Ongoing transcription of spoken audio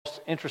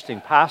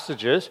interesting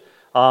passages.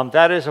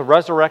 That is a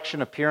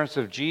resurrection appearance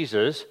of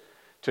Jesus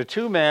to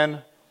two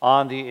men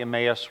on the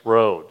Emmaus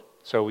Road.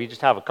 So we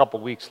just have a couple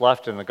weeks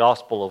left in the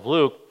Gospel of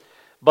Luke.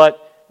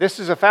 But this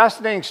is a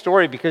fascinating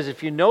story because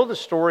if you know the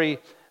story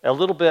a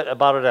little bit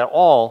about it at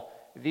all,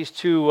 these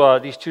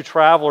two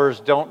travelers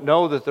don't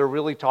know that they're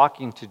really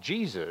talking to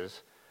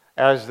Jesus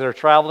as they're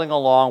traveling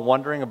along,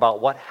 wondering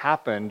about what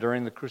happened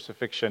during the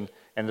crucifixion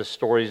and the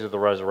stories of the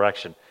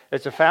resurrection.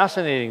 It's a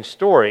fascinating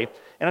story,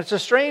 and it's a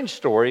strange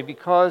story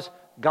because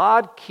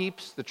God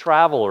keeps the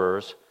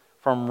travelers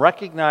from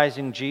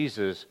recognizing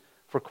Jesus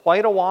for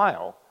quite a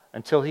while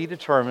until he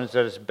determines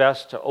that it's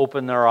best to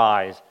open their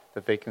eyes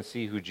that they can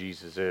see who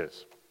Jesus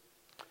is.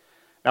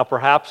 Now,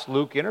 perhaps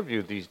Luke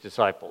interviewed these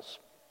disciples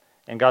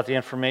and got the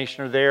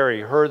information there.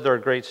 He heard their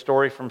great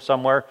story from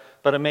somewhere,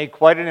 but it made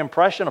quite an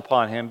impression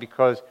upon him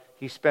because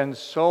he spends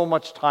so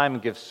much time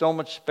and gives so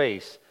much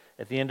space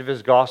at the end of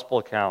his gospel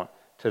account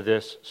to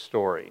this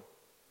story.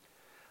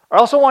 I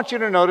also want you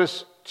to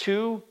notice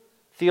two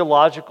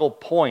theological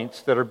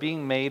points that are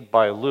being made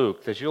by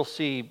Luke that you'll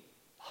see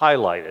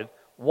highlighted.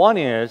 One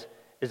is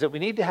that we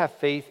need to have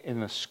faith in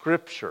the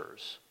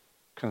Scriptures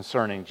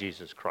concerning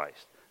Jesus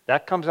Christ.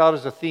 That comes out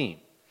as a theme.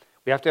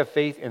 We have to have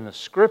faith in the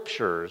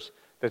Scriptures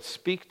that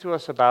speak to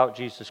us about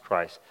Jesus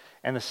Christ.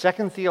 And the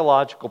second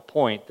theological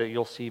point that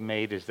you'll see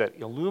made is that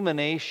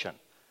illumination,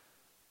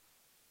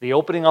 the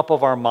opening up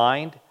of our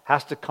mind,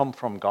 has to come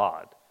from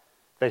God.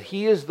 That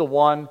he is the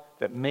one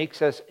that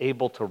makes us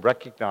able to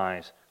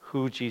recognize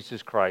who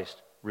Jesus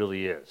Christ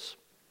really is.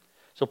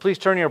 So please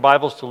turn your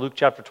Bibles to Luke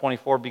chapter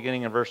 24,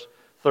 beginning in verse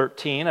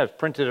 13. I've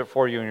printed it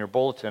for you in your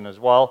bulletin as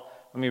well.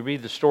 Let me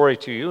read the story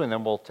to you, and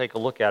then we'll take a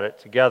look at it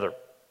together.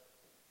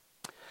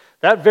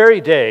 That very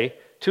day,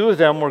 two of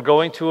them were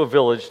going to a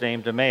village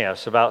named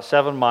Emmaus, about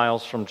 7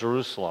 miles from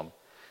Jerusalem.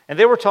 And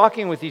they were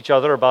talking with each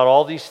other about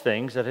all these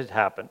things that had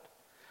happened.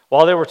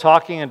 While they were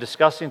talking and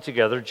discussing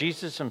together,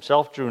 Jesus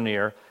himself drew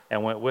near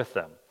and went with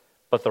them.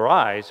 But their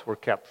eyes were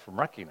kept from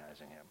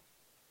recognizing him.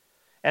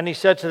 And he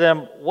said to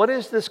them, "What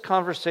is this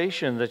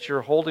conversation that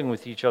you're holding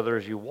with each other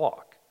as you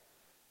walk?"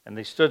 And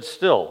they stood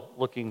still,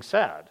 looking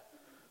sad.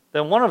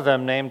 Then one of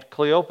them, named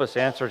Cleopas,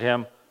 answered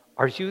him,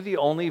 "Are you the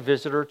only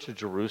visitor to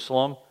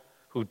Jerusalem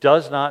who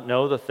does not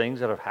know the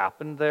things that have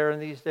happened there in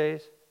these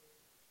days?"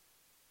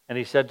 And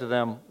he said to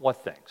them,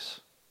 "What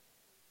things?"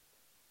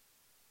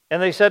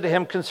 And they said to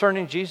him,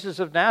 "Concerning Jesus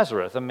of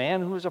Nazareth, a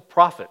man who is a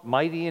prophet,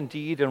 mighty in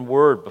deed and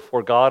word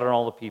before God and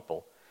all the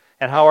people,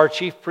 and how our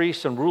chief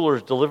priests and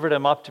rulers delivered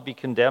him up to be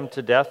condemned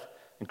to death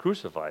and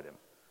crucified him.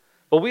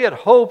 But we had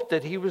hoped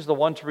that he was the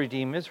one to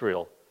redeem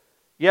Israel.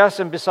 Yes,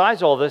 and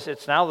besides all this,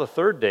 it's now the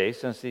third day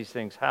since these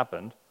things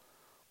happened.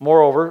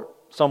 Moreover,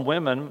 some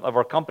women of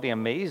our company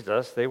amazed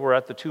us. They were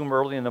at the tomb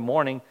early in the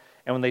morning,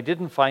 and when they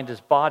didn't find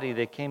his body,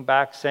 they came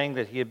back saying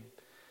that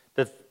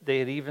they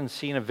had even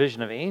seen a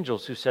vision of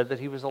angels who said that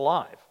he was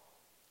alive.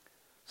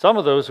 Some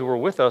of those who were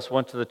with us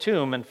went to the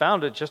tomb and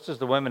found it just as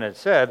the women had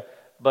said,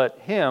 but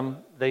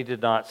him they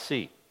did not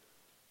see."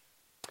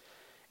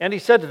 And he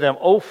said to them,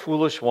 "O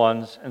foolish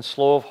ones, and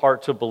slow of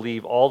heart to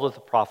believe all that the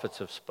prophets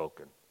have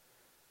spoken.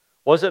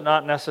 Was it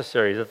not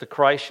necessary that the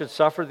Christ should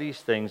suffer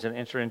these things and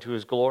enter into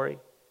his glory?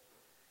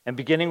 And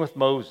beginning with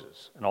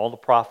Moses and all the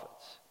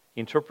prophets,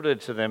 he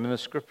interpreted to them in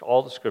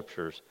all the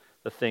scriptures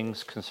the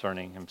things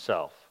concerning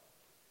himself."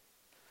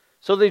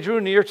 So they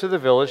drew near to the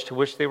village to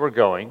which they were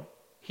going.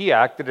 He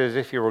acted as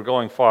if he were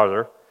going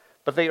farther,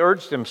 but they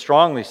urged him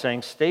strongly,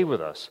 saying, "Stay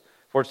with us,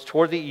 for it's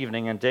toward the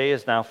evening, and day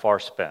is now far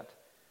spent."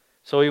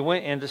 So he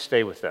went in to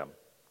stay with them.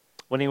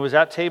 When he was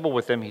at table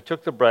with them, he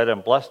took the bread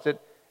and blessed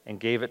it and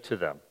gave it to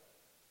them.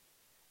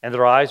 And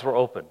their eyes were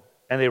open,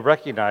 and they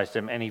recognized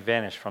him, and he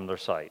vanished from their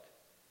sight.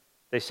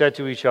 They said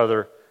to each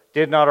other,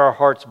 "Did not our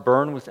hearts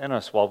burn within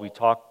us while he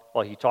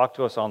talked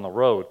to us on the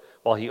road,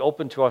 while he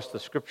opened to us the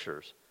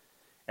scriptures?"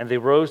 And they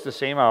rose the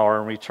same hour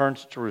and returned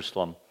to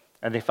Jerusalem.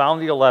 And they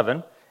found the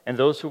 11 and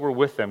those who were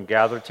with them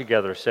gathered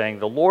together, saying,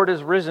 "The Lord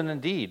is risen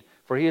indeed,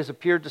 for he has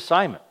appeared to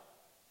Simon."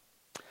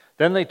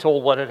 Then they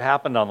told what had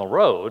happened on the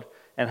road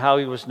and how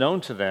he was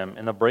known to them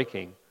in the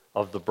breaking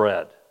of the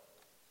bread.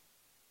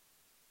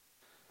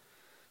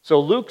 So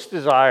Luke's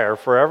desire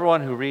for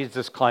everyone who reads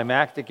this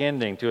climactic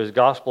ending to his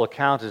gospel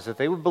account is that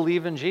they would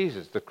believe in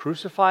Jesus, the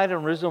crucified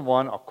and risen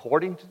one,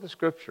 according to the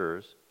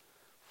scriptures,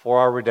 for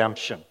our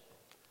redemption.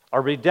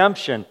 Our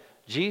redemption,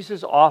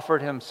 Jesus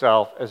offered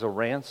himself as a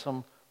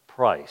ransom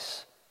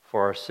price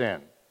for our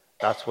sin.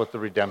 That's what the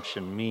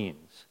redemption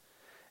means.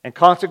 And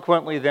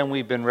consequently, then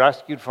we've been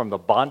rescued from the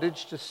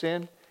bondage to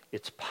sin,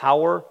 its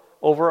power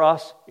over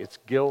us, its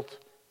guilt,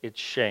 its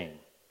shame.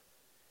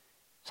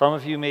 Some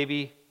of you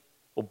maybe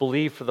will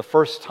believe for the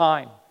first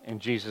time in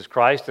Jesus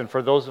Christ, and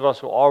for those of us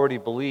who already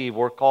believe,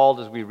 we're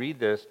called as we read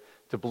this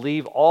to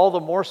believe all the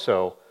more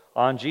so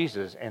on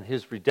Jesus and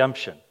his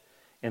redemption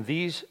in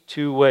these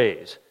two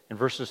ways. In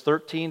verses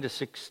 13 to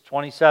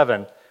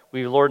 27,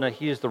 we learn that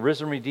he is the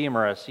risen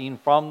Redeemer as seen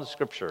from the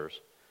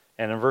Scriptures.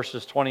 And in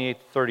verses 28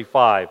 to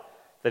 35,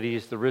 that he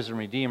is the risen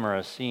Redeemer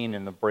as seen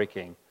in the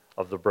breaking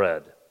of the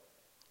bread.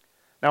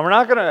 Now, we're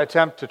not going to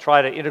attempt to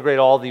try to integrate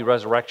all the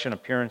resurrection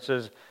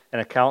appearances and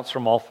accounts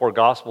from all four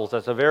Gospels.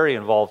 That's a very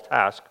involved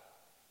task.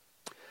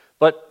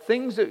 But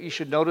things that you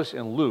should notice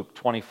in Luke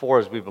 24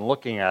 as we've been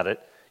looking at it,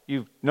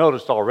 you've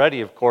noticed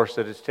already, of course,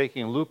 that it's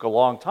taking Luke a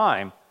long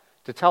time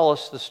to tell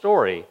us the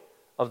story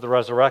of the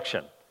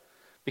resurrection.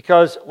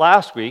 Because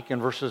last week, in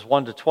verses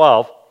 1 to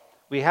 12,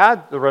 we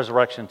had the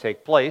resurrection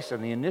take place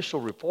and the initial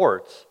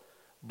reports,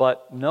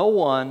 but no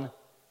one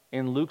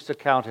in Luke's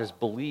account has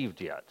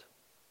believed yet.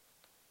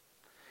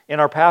 In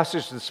our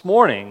passage this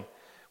morning,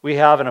 we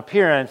have an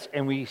appearance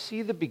and we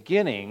see the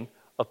beginning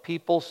of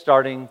people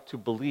starting to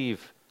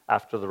believe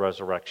after the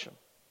resurrection.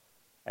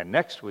 And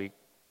next week,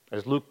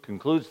 as Luke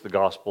concludes the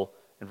gospel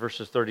in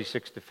verses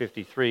 36 to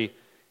 53,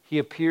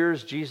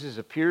 Jesus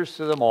appears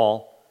to them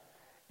all,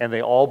 and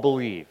they all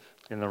believe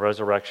in the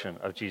resurrection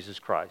of Jesus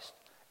Christ.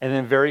 And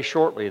then very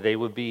shortly, they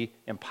would be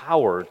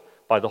empowered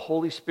by the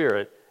Holy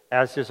Spirit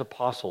as his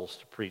apostles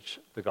to preach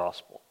the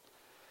gospel.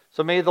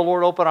 So may the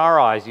Lord open our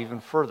eyes even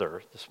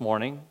further this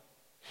morning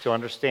to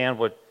understand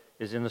what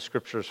is in the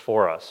Scriptures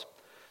for us.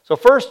 So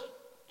first,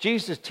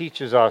 Jesus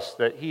teaches us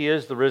that he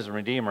is the risen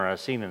Redeemer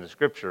as seen in the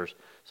Scriptures.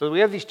 So we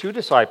have these two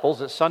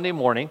disciples. It's Sunday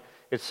morning.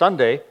 It's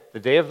Sunday, the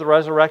day of the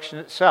resurrection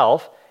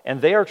itself, and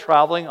they are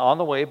traveling on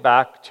the way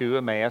back to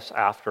Emmaus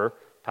after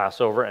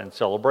Passover and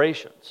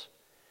celebrations.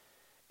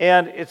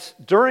 And it's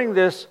during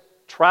this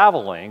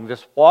traveling,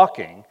 this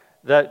walking,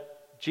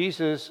 that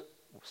Jesus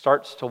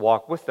starts to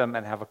walk with them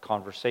and have a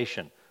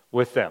conversation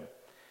with them.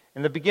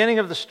 In the beginning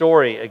of the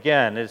story,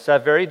 again, it's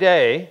that very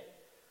day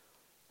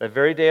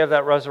of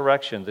that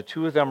resurrection, the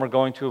two of them are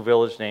going to a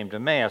village named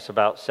Emmaus,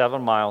 about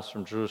 7 miles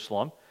from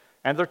Jerusalem,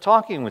 and they're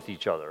talking with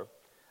each other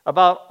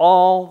about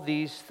all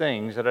these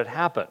things that had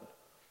happened.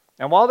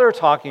 And while they were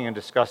talking and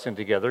discussing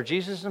together,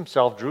 Jesus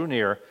himself drew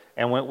near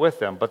and went with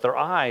them, but their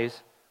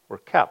eyes were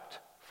kept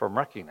from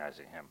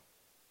recognizing him.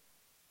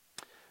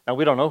 Now,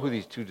 we don't know who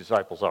these two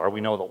disciples are. We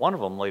know that one of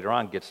them later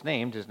on gets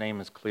named. His name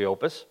is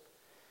Cleopas.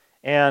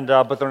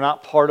 But they're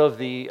not part of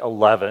the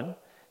 11.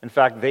 In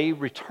fact, they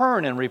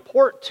return and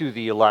report to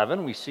the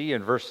 11, we see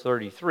in verse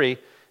 33,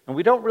 and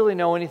we don't really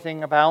know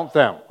anything about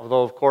them.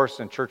 Although, of course,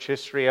 in church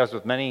history, as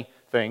with many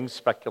things,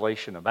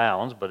 speculation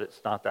abounds, but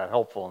it's not that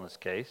helpful in this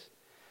case.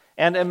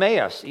 And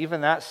Emmaus,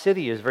 even that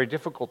city, is very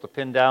difficult to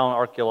pin down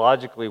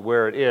archaeologically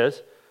where it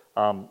is.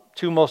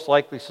 Two most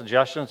likely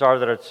suggestions are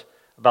that it's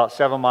about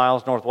 7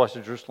 miles northwest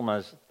of Jerusalem,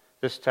 as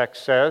this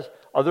text says.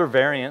 Other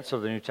variants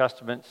of the New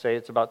Testament say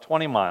it's about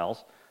 20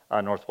 miles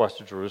northwest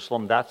of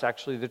Jerusalem. That's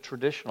actually the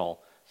traditional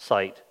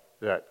site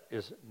that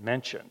is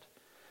mentioned.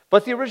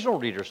 But the original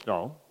readers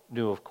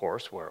knew, of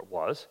course, where it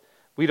was.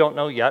 We don't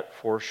know yet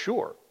for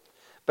sure.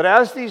 But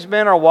as these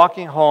men are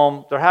walking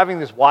home, they're having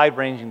this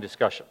wide-ranging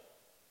discussion.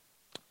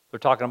 They're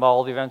talking about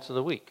all the events of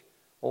the week.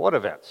 Well, what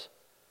events?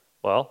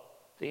 Well,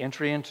 the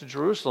entry into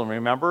Jerusalem,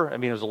 remember? I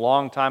mean, it was a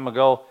long time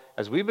ago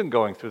as we've been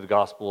going through the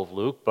Gospel of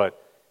Luke,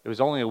 but it was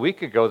only a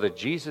week ago that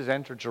Jesus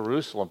entered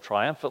Jerusalem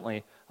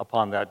triumphantly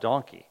upon that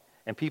donkey.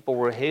 And people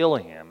were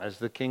hailing him as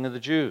the King of the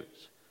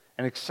Jews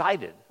and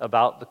excited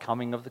about the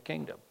coming of the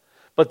kingdom.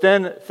 But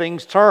then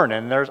things turn,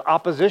 and there's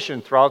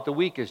opposition throughout the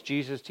week as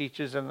Jesus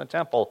teaches in the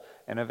temple,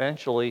 and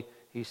eventually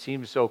he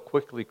seems so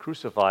quickly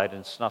crucified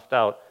and snuffed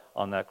out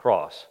on that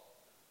cross.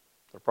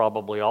 They're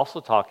probably also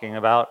talking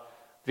about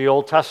the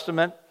Old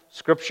Testament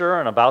Scripture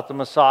and about the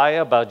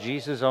Messiah, about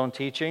Jesus' own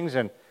teachings,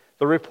 and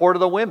the report of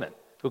the women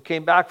who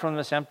came back from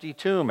this empty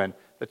tomb and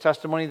the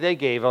testimony they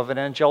gave of an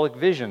angelic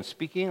vision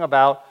speaking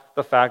about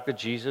the fact that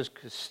Jesus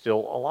is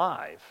still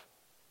alive.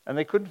 And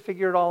they couldn't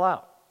figure it all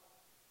out,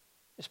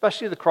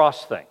 especially the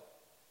cross thing,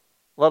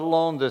 let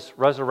alone this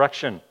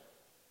resurrection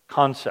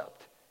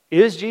concept.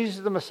 Is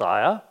Jesus the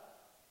Messiah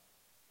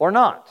or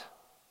not?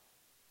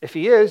 If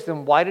he is,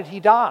 then why did he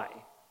die?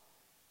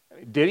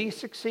 Did he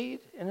succeed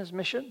in his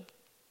mission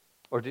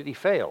or did he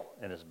fail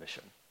in his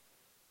mission?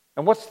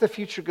 And what's the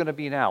future going to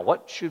be now?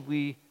 What should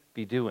we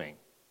be doing?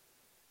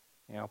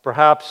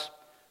 Perhaps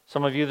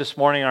some of you this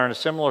morning are in a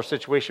similar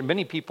situation.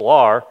 Many people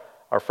are,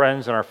 our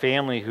friends and our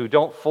family, who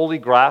don't fully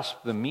grasp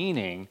the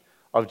meaning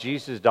of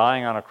Jesus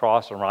dying on a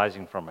cross and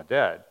rising from the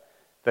dead.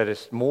 That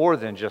it's more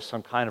than just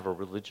some kind of a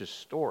religious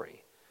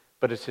story,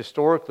 but it's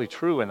historically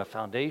true and the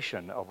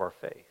foundation of our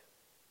faith.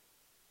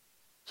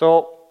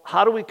 So,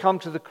 how do we come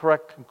to the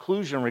correct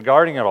conclusion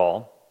regarding it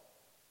all?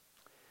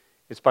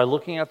 It's by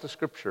looking at the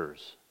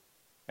Scriptures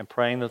and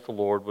praying that the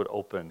Lord would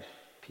open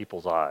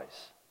people's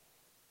eyes.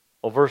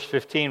 Well, verse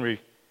 15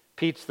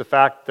 repeats the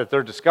fact that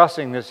they're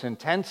discussing this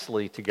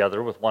intensely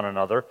together with one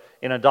another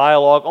in a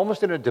dialogue,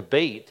 almost in a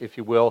debate, if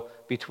you will,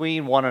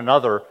 between one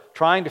another,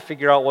 trying to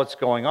figure out what's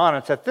going on.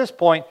 It's at this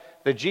point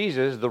that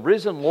Jesus, the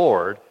risen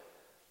Lord,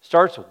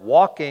 starts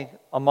walking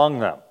among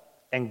them.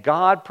 And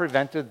God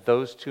prevented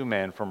those two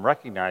men from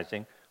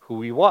recognizing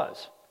who he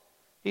was.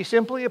 He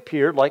simply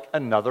appeared like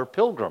another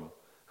pilgrim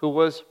who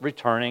was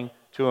returning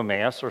to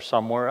Emmaus or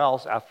somewhere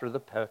else after the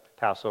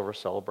Passover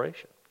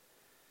celebration.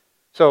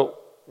 So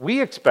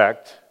we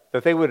expect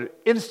that they would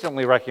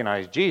instantly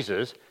recognize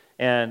Jesus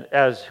and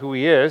as who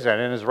he is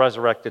and in his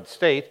resurrected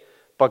state,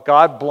 but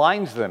God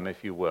blinds them,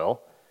 if you will,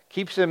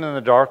 keeps them in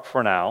the dark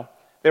for now.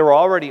 They were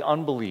already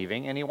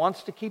unbelieving, and he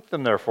wants to keep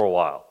them there for a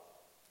while.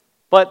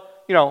 But,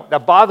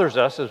 that bothers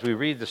us as we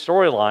read the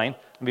storyline.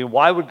 I mean,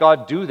 why would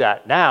God do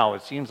that now?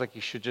 It seems like he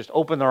should just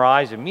open their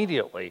eyes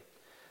immediately.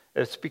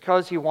 It's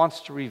because he wants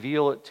to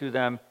reveal it to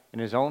them in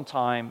his own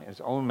time, his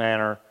own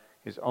manner,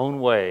 his own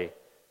way,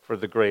 for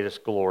the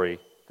greatest glory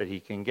that he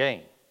can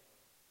gain.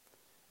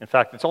 In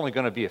fact, it's only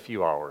going to be a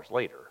few hours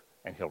later,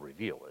 and he'll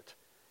reveal it.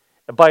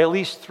 By at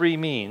least three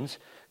means.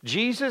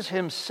 Jesus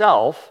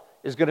himself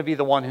is going to be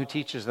the one who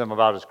teaches them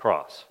about his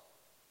cross.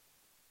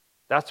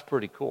 That's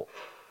pretty cool.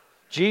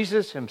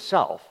 Jesus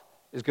himself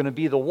is going to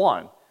be the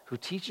one who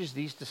teaches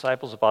these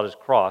disciples about his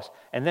cross,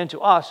 and then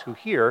to us who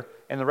hear,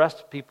 and the rest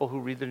of people who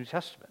read the New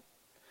Testament.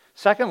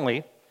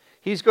 Secondly,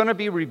 he's going to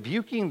be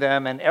rebuking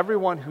them and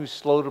everyone who's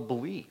slow to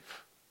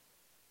believe.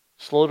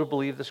 Slow to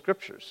believe the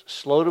Scriptures.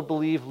 Slow to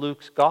believe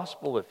Luke's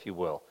gospel, if you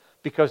will,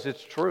 because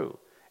it's true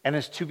and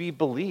is to be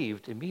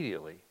believed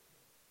immediately.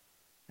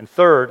 And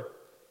third,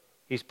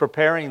 he's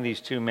preparing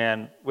these two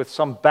men with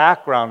some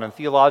background and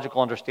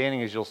theological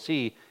understanding, as you'll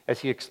see, as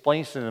he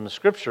explains to them the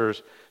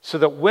Scriptures, so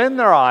that when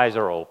their eyes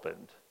are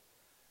opened,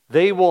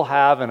 they will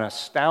have an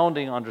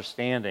astounding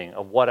understanding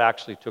of what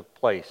actually took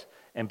place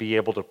and be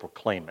able to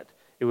proclaim it.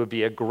 It would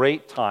be a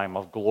great time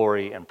of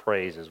glory and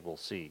praise, as we'll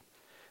see.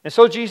 And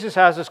so Jesus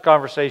has this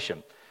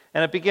conversation,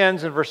 and it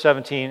begins in verse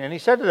 17, and he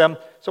said to them,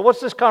 "So what's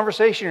this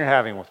conversation you're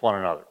having with one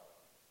another?"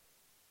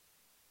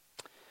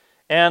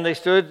 And they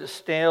stood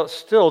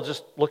still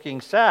just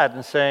looking sad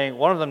and saying,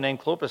 one of them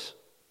named Cleopas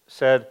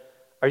said,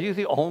 "Are you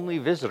the only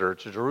visitor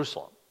to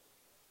Jerusalem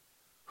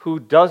who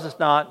does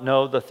not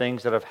know the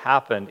things that have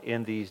happened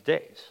in these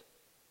days?"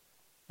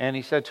 And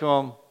he said to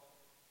him,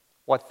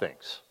 "What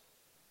things?"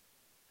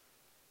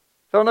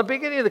 So in the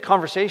beginning of the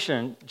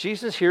conversation,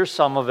 Jesus hears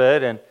some of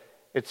it and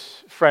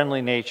its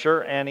friendly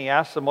nature, and he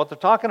asks them what they're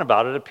talking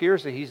about. It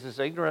appears that he's this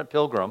ignorant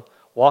pilgrim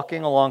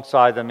walking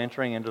alongside them,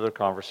 entering into their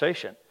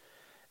conversation.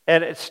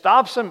 And it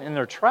stops them in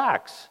their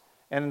tracks,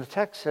 and the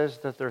text says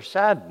that they're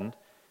saddened,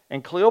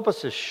 and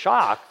Cleopas is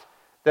shocked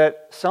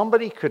that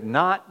somebody could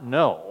not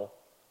know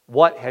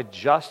what had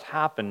just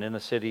happened in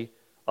the city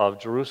of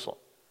Jerusalem.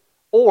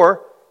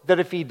 Or that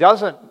if he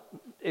does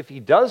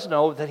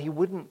know, that he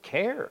wouldn't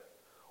care,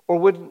 or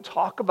wouldn't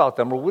talk about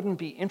them, or wouldn't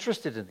be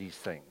interested in these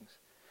things.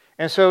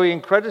 And so he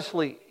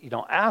incredulously,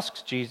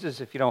 asks Jesus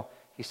if,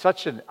 he's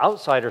such an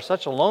outsider,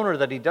 such a loner,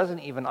 that he doesn't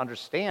even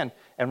understand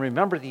and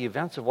remember the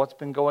events of what's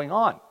been going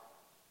on.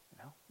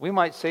 We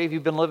might say, if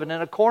you've been living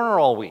in a corner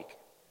all week,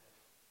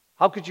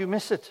 how could you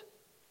miss it?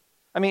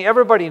 I mean,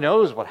 everybody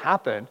knows what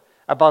happened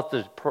about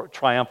the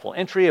triumphal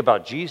entry,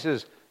 about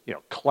Jesus,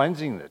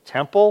 cleansing the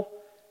temple,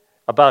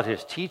 about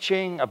his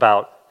teaching,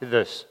 about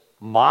this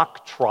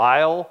mock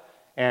trial,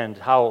 and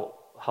how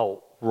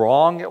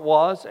wrong it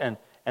was, and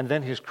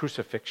then his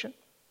crucifixion.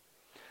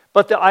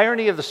 But the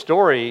irony of the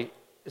story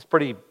is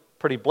pretty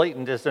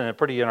blatant, isn't it?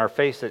 Pretty in our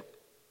face, that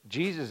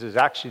Jesus is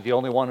actually the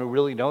only one who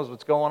really knows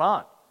what's going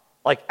on,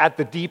 like at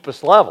the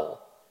deepest level.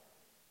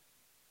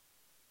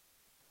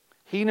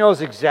 He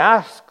knows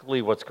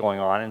exactly what's going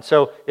on, and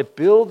so it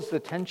builds the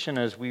tension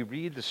as we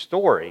read the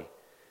story.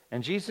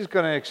 And Jesus is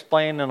going to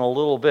explain in a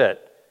little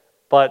bit,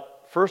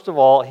 but first of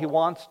all, he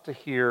wants to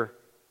hear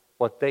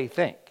what they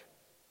think.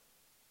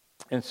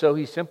 And so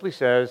he simply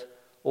says,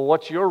 well,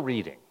 what's your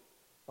reading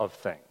of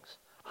things?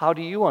 How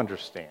do you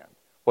understand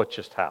what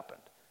just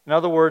happened? In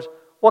other words,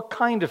 what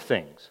kind of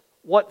things?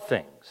 What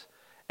things?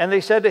 And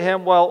they said to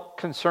him, well,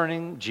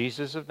 concerning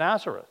Jesus of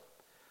Nazareth,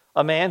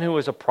 a man who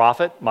was a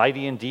prophet,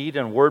 mighty in deed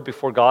and word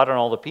before God and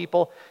all the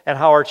people, and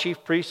how our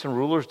chief priests and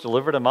rulers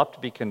delivered him up to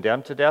be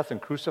condemned to death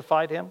and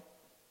crucified him.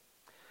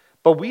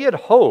 But we had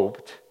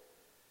hoped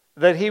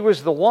that he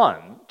was the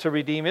one to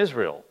redeem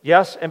Israel.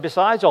 Yes, and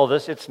besides all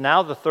this, it's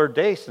now the third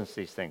day since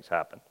these things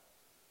happened.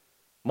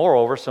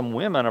 Moreover, some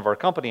women of our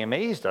company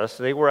amazed us.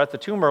 They were at the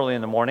tomb early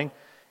in the morning,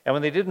 and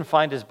when they didn't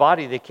find his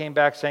body, they came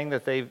back saying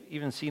that they've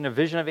even seen a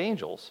vision of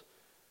angels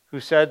who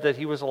said that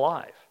he was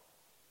alive.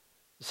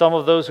 Some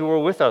of those who were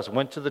with us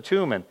went to the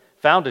tomb and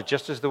found it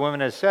just as the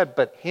women had said,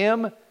 but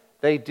him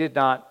they did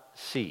not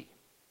see.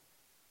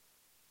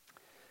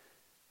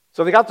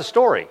 So they got the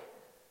story,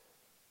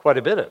 quite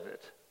a bit of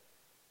it.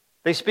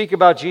 They speak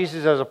about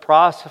Jesus as a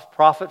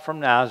prophet from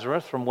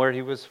Nazareth, from where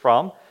he was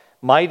from,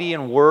 mighty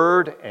in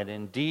word and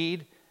in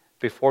deed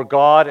before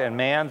God and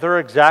man. They're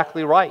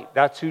exactly right.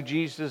 That's who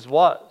Jesus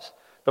was.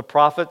 The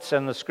prophets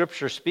and the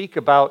scriptures speak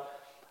about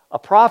a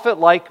prophet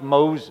like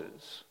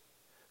Moses,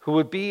 who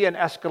would be an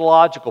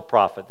eschatological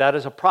prophet. That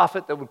is, a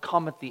prophet that would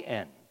come at the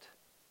end.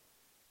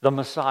 The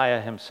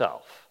Messiah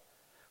himself,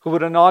 who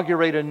would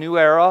inaugurate a new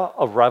era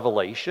of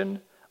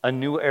revelation, a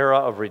new era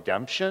of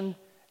redemption,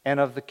 and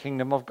of the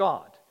kingdom of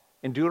God.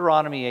 In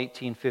Deuteronomy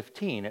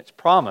 18:15, it's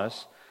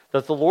promised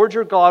that the Lord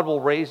your God will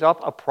raise up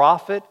a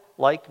prophet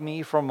like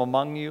me from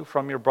among you,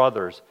 from your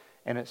brothers,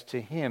 and it's to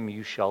him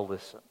you shall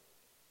listen.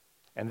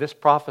 And this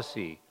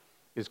prophecy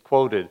is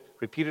quoted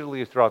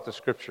repeatedly throughout the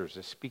scriptures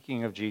as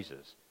speaking of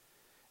Jesus.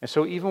 And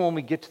so even when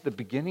we get to the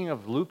beginning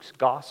of Luke's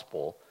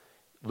gospel,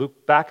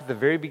 Luke, back at the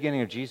very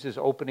beginning of Jesus'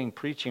 opening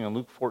preaching in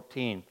Luke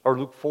 14 or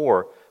Luke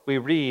 4, we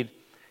read,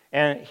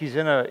 and he's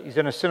in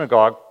a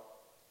synagogue,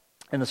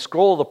 and the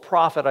scroll of the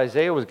prophet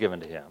Isaiah was given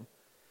to him.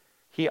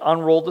 He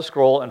unrolled the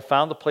scroll and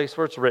found the place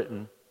where it's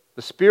written,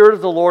 "The Spirit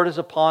of the Lord is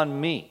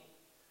upon me,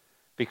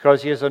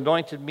 because he has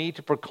anointed me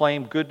to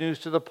proclaim good news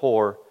to the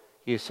poor.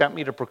 He has sent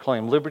me to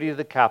proclaim liberty to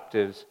the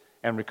captives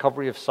and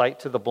recovery of sight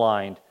to the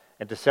blind,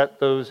 and to set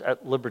those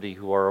at liberty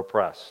who are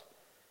oppressed."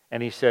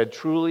 And he said,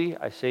 "Truly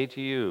I say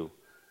to you,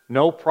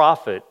 no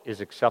prophet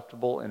is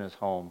acceptable in his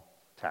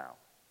hometown."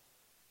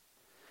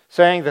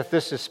 Saying that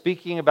this is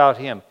speaking about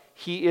him.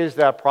 He is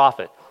that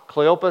prophet.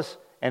 Cleopas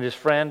and his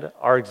friend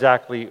are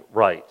exactly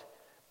right.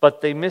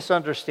 But they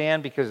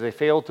misunderstand because they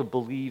fail to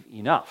believe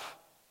enough.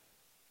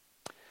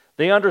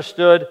 They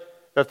understood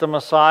that the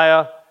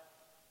Messiah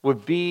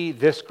would be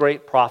this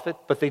great prophet,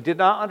 but they did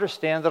not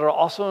understand that it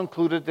also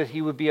included that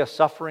he would be a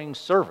suffering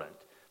servant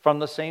from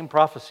the same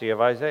prophecy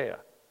of Isaiah.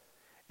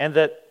 And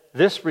that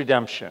this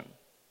redemption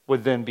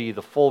would then be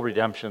the full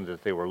redemption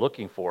that they were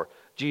looking for.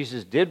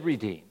 Jesus did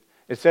redeem.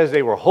 It says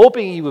they were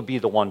hoping he would be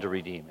the one to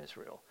redeem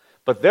Israel.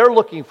 But they're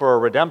looking for a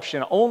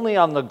redemption only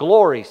on the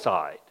glory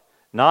side,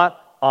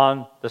 not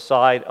on the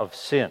side of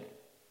sin.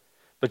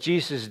 But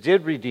Jesus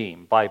did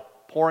redeem by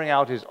pouring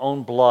out his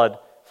own blood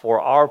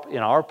in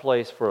our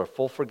place for a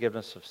full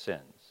forgiveness of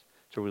sins,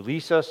 to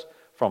release us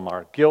from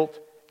our guilt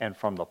and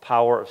from the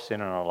power of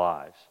sin in our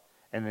lives.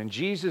 And then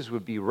Jesus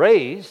would be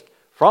raised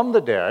from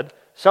the dead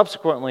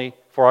subsequently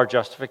for our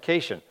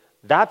justification.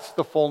 That's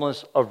the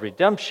fullness of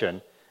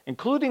redemption,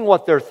 including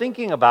what they're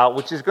thinking about,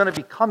 which is going to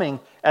be coming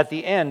at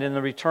the end in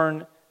the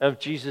return of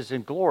Jesus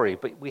in glory.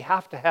 But we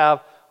have to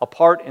have a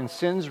part in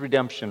sin's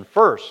redemption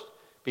first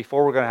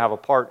before we're going to have a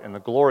part in the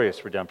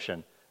glorious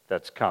redemption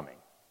that's coming.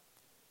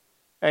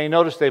 And you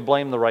notice they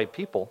blame the right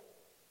people.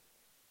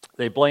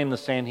 They blame the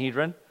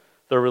Sanhedrin,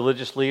 the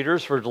religious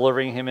leaders, for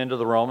delivering him into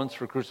the Romans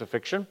for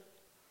crucifixion.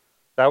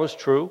 That was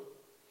true.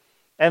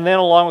 And then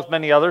along with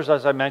many others,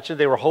 as I mentioned,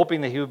 they were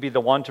hoping that he would be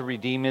the one to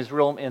redeem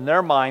Israel, in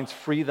their minds,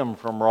 free them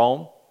from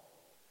Rome,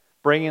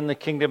 bring in the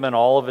kingdom in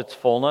all of its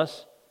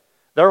fullness.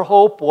 Their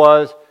hope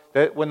was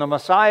that when the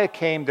Messiah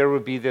came, there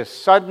would be this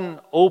sudden,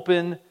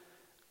 open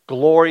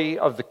glory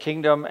of the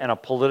kingdom and a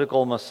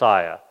political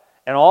Messiah.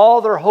 And all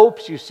their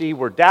hopes, you see,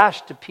 were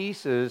dashed to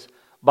pieces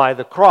by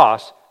the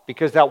cross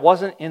because that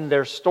wasn't in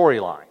their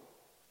storyline.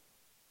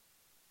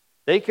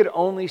 They could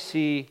only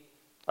see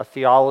a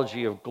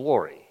theology of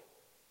glory,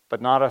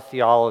 but not a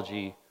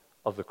theology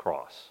of the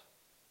cross.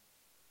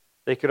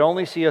 They could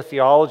only see a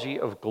theology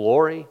of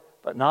glory,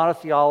 but not a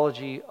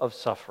theology of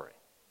suffering.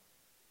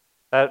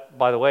 That,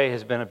 by the way,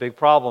 has been a big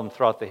problem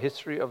throughout the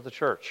history of the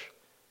church,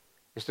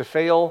 is to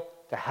fail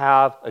to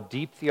have a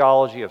deep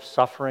theology of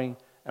suffering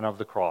and of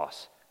the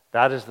cross.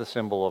 That is the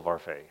symbol of our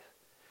faith.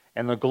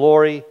 And the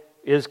glory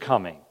is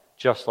coming,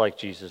 just like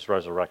Jesus'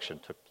 resurrection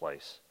took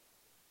place.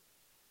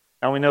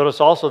 Now we notice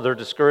also they're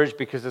discouraged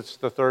because it's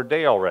the third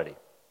day already.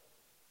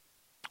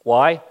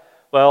 Why?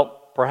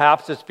 Well,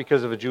 perhaps it's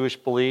because of a Jewish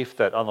belief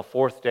that on the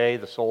fourth day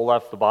the soul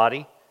left the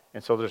body,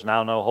 and so there's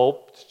now no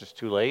hope. It's just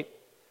too late.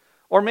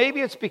 Or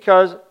maybe it's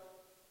because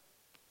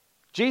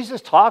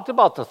Jesus talked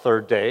about the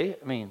third day.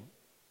 I mean,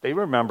 they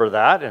remember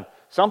that, and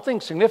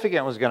something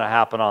significant was going to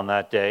happen on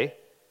that day.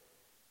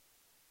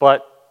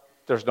 But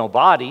there's no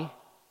body.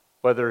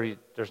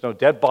 There's no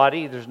dead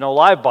body, there's no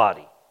live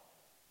body.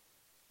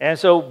 And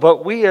so,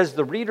 but we as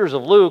the readers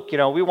of Luke,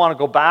 we want to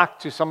go back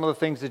to some of the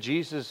things that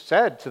Jesus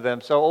said to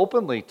them so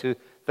openly to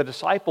the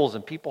disciples,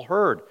 and people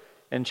heard.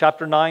 In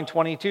chapter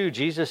 9:22,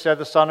 Jesus said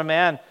the Son of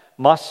Man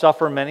must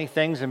suffer many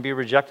things and be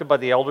rejected by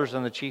the elders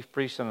and the chief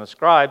priests and the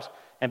scribes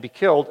and be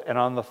killed, and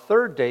on the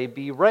third day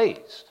be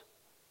raised.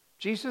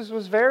 Jesus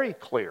was very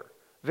clear,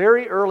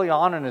 very early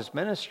on in his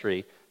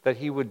ministry, that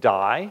he would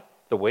die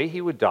the way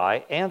he would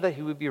die and that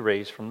he would be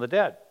raised from the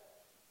dead.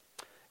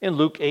 In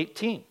Luke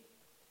 18,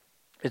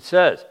 it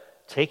says,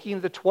 taking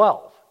the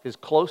 12, his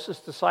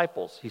closest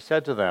disciples, he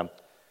said to them,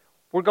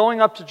 "We're going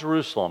up to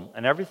Jerusalem,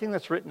 and everything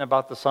that's written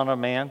about the Son of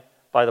Man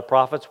by the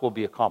prophets will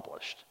be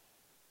accomplished.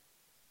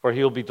 For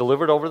he will be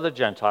delivered over to the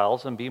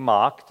Gentiles and be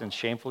mocked and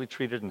shamefully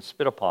treated and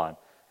spit upon.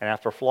 And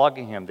after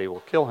flogging him, they will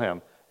kill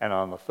him, and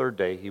on the third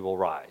day he will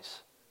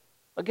rise."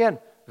 Again,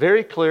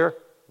 very clear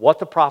what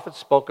the prophets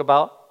spoke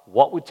about,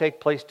 what would take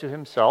place to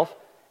himself,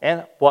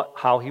 and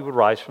how he would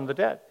rise from the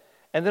dead.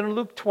 And then in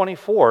Luke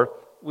 24,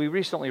 we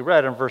recently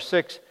read in verse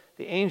 6,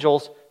 the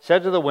angels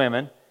said to the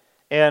women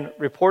and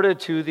reported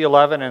to the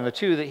 11 and the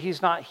 2 that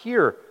he's not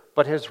here,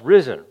 but has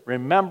risen.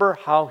 Remember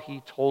how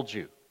he told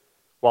you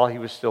while he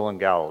was still in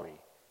Galilee,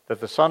 that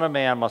the Son of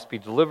Man must be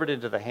delivered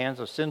into the hands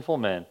of sinful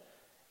men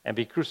and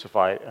be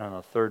crucified, and on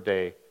the third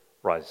day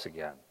rise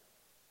again.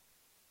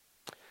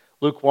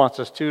 Luke wants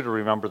us too to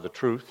remember the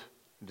truth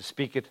and to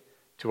speak it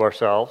to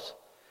ourselves.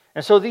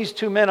 And so these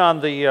two men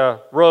on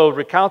the road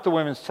recount the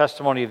women's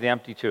testimony of the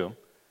empty tomb,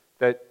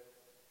 that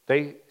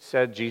they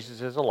said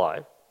Jesus is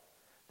alive.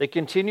 They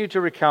continue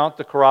to recount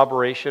the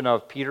corroboration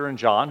of Peter and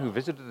John, who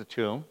visited the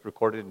tomb,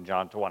 recorded in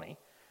John 20,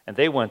 and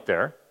they went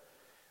there.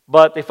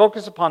 But they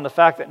focus upon the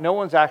fact that no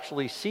one's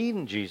actually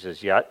seen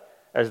Jesus yet,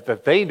 as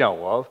that they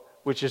know of,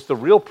 which is the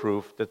real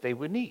proof that they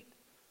would need.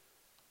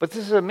 But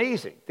this is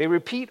amazing. They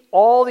repeat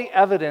all the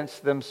evidence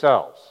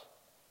themselves,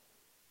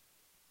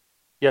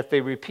 yet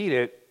they repeat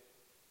it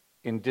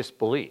in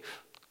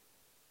disbelief.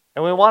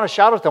 And we want to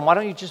shout at them, why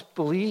don't you just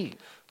believe?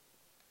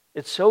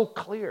 It's so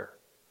clear.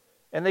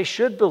 And they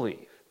should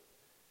believe.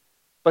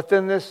 But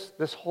then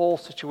this whole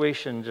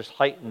situation just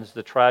heightens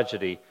the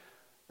tragedy.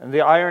 And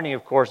the irony,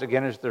 of course,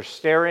 again, is they're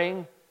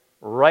staring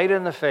right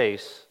in the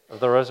face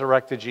of the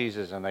resurrected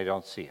Jesus and they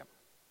don't see him.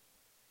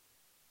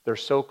 They're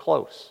so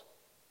close,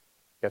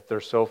 yet they're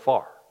so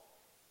far.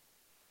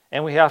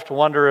 And we have to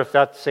wonder if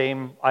that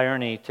same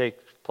irony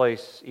takes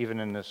place even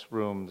in this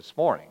room this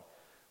morning,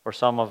 where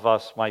some of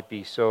us might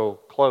be so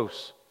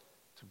close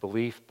to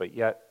belief, but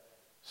yet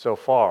so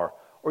far.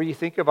 Or you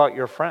think about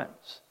your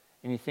friends,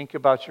 and you think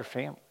about your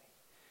family.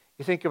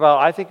 I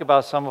think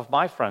about some of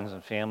my friends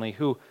and family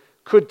who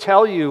could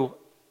tell you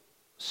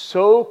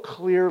so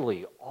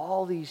clearly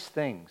all these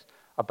things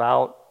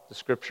about the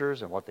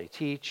Scriptures and what they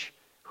teach,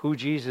 who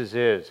Jesus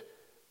is,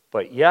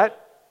 but yet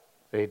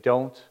they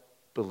don't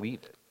believe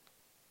it.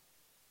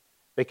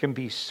 They can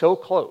be so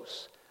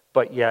close,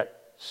 but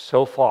yet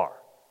so far.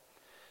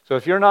 So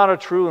if you're not a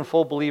true and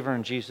full believer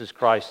in Jesus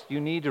Christ, you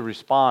need to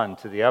respond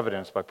to the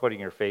evidence by putting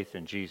your faith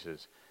in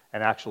Jesus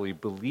and actually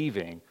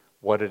believing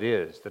what it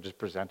is that is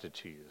presented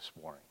to you this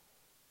morning.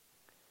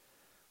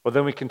 Well,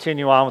 then we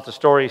continue on with the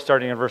story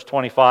starting in verse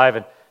 25,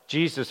 and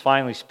Jesus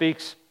finally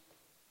speaks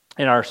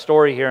in our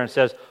story here and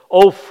says,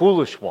 "O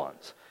foolish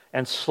ones,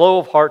 and slow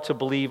of heart to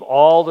believe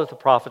all that the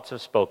prophets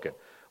have spoken.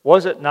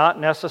 Was it not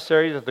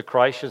necessary that the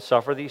Christ should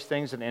suffer these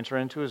things and enter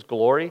into his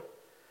glory?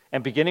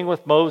 And beginning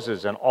with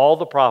Moses and all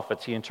the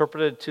prophets, he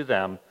interpreted to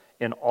them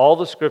in all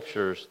the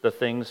Scriptures the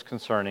things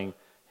concerning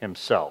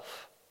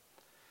himself."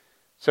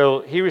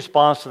 So he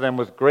responds to them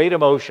with great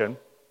emotion.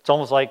 It's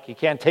almost like he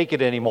can't take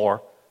it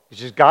anymore. He's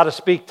just got to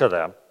speak to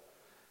them.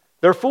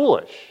 They're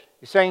foolish.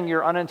 He's saying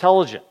you're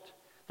unintelligent.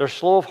 They're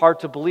slow of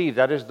heart to believe.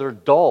 That is, they're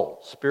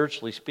dull,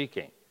 spiritually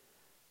speaking.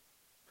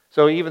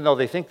 So even though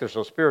they think they're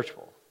so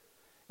spiritual.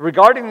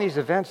 Regarding these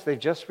events they've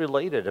just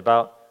related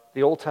about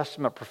the Old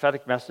Testament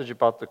prophetic message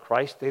about the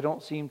Christ, they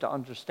don't seem to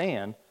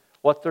understand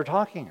what they're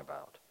talking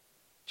about.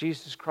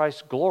 Jesus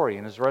Christ's glory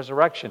and his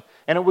resurrection.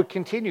 And it would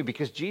continue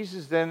because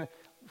Jesus then,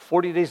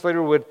 40 days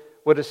later,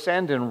 would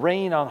ascend and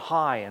reign on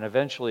high, and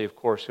eventually, of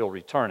course, he'll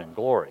return in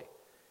glory.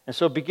 And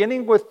so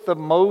beginning with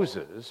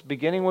Moses,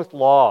 beginning with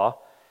law,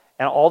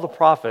 and all the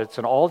prophets,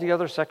 and all the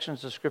other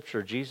sections of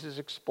Scripture, Jesus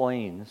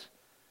explains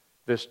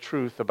this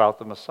truth about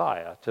the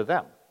Messiah to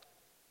them.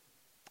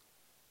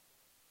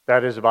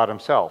 That is about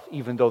himself,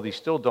 even though they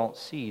still don't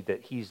see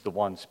that he's the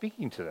one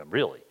speaking to them,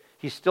 really.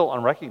 He's still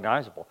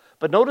unrecognizable.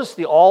 But notice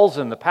the alls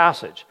in the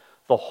passage.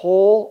 The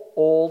whole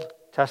Old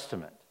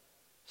Testament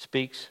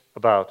speaks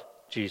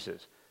about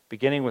Jesus,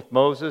 beginning with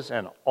Moses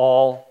and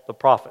all the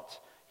prophets.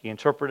 He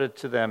interpreted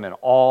to them in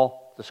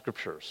all the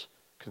Scriptures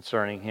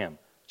concerning him.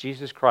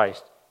 Jesus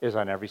Christ is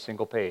on every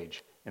single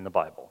page in the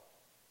Bible.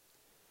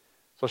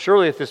 So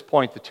surely at this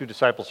point, the two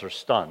disciples are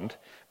stunned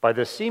by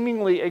this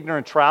seemingly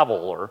ignorant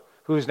traveler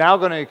who is now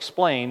going to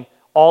explain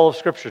all of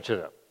Scripture to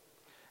them.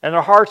 And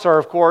their hearts are,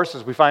 of course,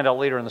 as we find out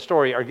later in the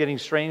story, are getting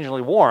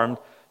strangely warmed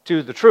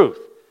to the truth.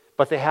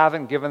 But they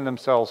haven't given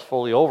themselves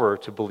fully over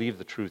to believe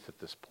the truth at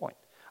this point.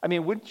 I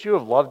mean, wouldn't you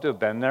have loved to have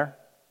been there?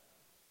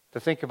 To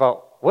think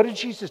about, what did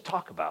Jesus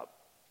talk about?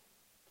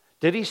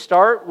 Did he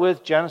start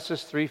with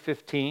Genesis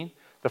 3:15,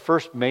 the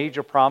first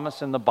major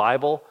promise in the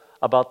Bible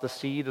about the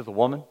seed of the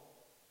woman?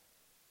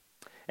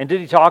 And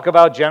did he talk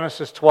about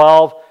Genesis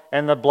 12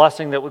 and the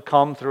blessing that would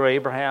come through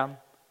Abraham?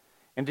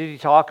 And did he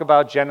talk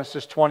about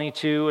Genesis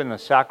 22 and the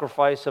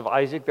sacrifice of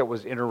Isaac that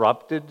was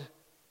interrupted?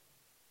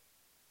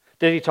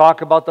 Did he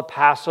talk about the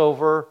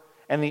Passover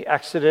and the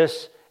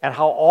Exodus and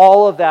how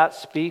all of that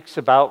speaks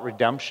about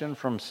redemption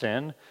from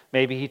sin?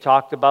 Maybe he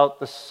talked about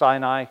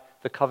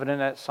the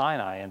covenant at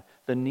Sinai and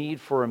the need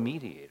for a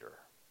mediator.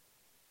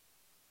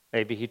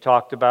 Maybe he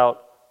talked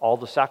about all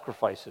the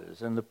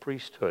sacrifices and the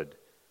priesthood.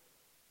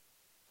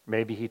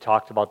 Maybe he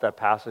talked about that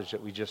passage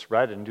that we just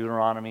read in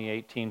Deuteronomy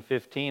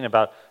 18:15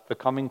 about the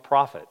coming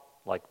prophet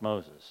like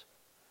Moses.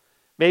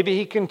 Maybe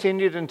he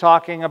continued in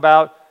talking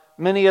about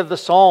many of the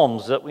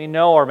Psalms that we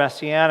know are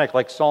messianic,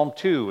 like Psalm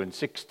 2 and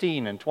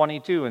 16 and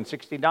 22 and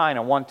 69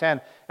 and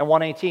 110 and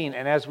 118.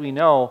 And as we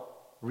know,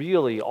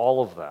 really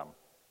all of them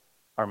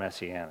are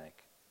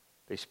messianic.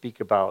 They speak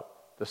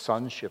about the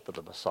sonship of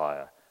the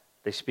Messiah.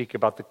 They speak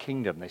about the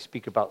kingdom. They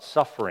speak about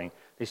suffering.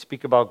 They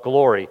speak about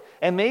glory.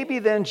 And maybe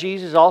then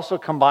Jesus also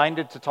combined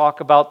it to talk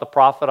about the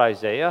prophet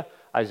Isaiah,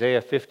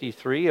 Isaiah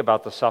 53,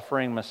 about the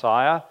suffering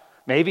Messiah.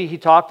 Maybe he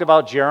talked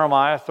about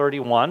Jeremiah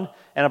 31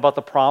 and about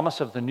the promise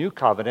of the new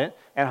covenant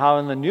and how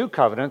in the new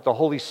covenant the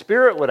Holy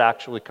Spirit would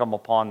actually come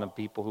upon the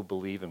people who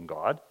believe in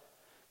God.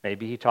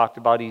 Maybe he talked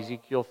about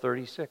Ezekiel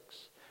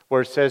 36,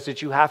 where it says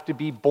that you have to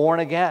be born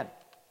again.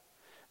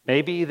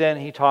 Maybe then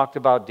he talked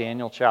about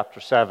Daniel chapter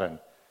 7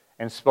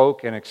 and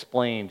spoke and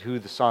explained who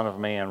the Son of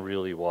Man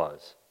really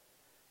was.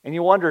 And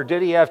you wonder,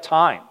 did he have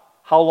time?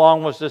 How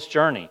long was this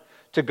journey?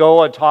 To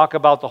go and talk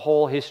about the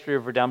whole history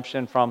of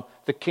redemption from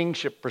the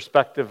kingship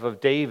perspective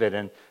of David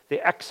and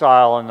the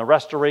exile and the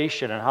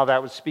restoration and how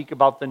that would speak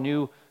about the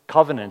new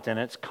covenant and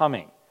its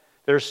coming.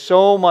 There's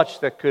so much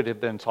that could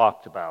have been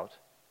talked about.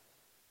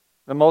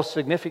 The most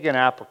significant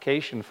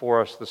application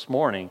for us this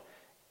morning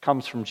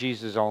comes from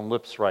Jesus' own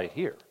lips right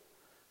here.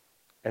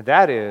 And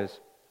that is,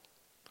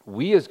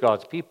 we as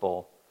God's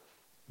people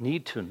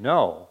need to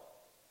know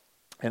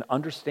and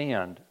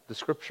understand the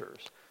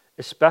Scriptures,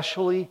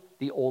 especially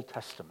the Old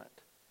Testament,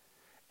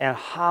 and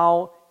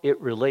how it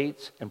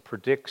relates and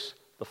predicts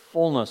the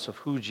fullness of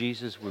who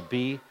Jesus would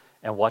be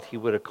and what he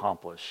would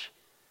accomplish,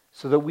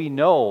 so that we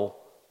know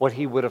what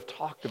he would have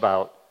talked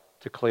about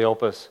to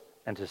Cleopas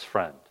and his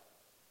friend.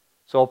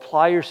 So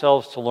apply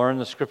yourselves to learn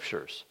the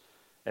Scriptures.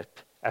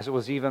 As it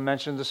was even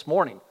mentioned this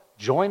morning,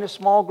 join a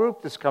small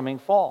group this coming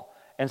fall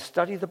and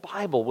study the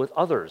Bible with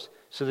others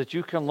so that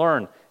you can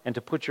learn and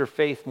to put your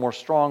faith more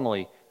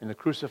strongly in the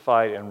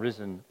crucified and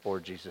risen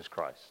Lord Jesus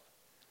Christ.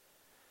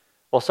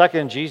 Well,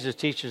 second, Jesus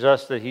teaches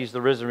us that he's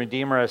the risen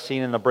Redeemer as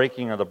seen in the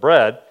breaking of the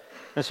bread.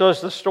 And so as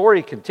the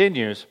story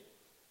continues,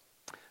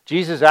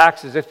 Jesus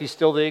acts as if he's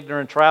still the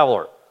ignorant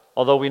traveler,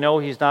 although we know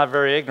he's not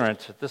very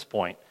ignorant at this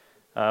point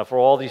for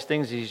all these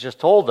things he's just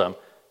told them.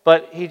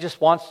 But he just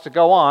wants to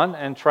go on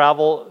and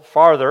travel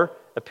farther.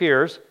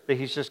 Appears that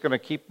he's just going to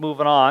keep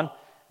moving on,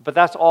 but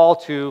that's all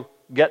to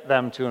get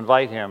them to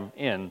invite him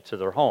into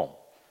their home.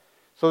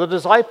 So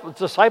the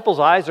disciples'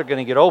 eyes are going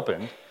to get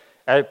opened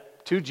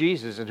to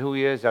Jesus and who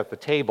he is at the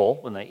table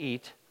when they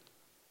eat,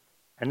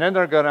 and then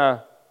they're going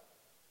to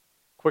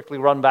quickly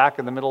run back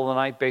in the middle of the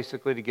night,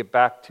 basically, to get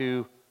back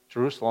to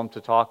Jerusalem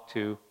to talk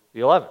to the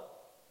 11.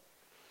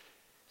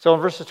 So in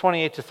verses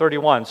 28 to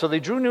 31, so they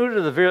drew near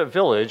to the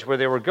village where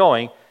they were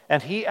going,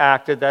 and he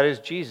acted, that is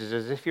Jesus,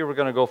 as if he were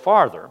going to go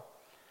farther.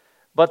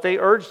 But they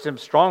urged him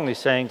strongly,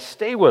 saying,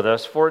 "Stay with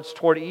us, for it's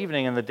toward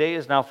evening, and the day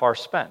is now far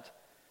spent."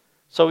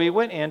 So he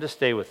went in to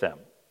stay with them.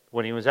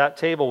 When he was at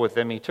table with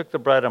them, he took the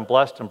bread and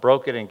blessed and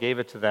broke it and gave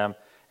it to them,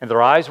 and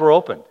their eyes were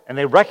opened, and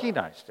they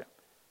recognized him,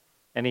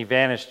 and he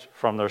vanished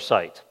from their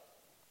sight.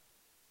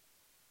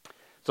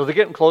 So they're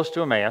getting close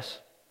to Emmaus,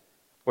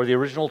 where the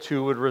original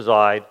two would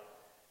reside.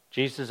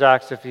 Jesus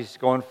asks if he's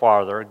going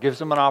farther. It gives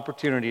them an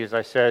opportunity, as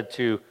I said,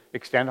 to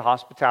extend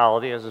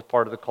hospitality as a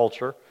part of the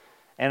culture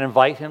and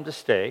invite him to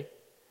stay.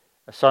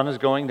 The sun is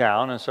going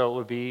down, and so it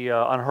would be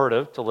unheard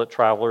of to let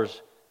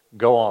travelers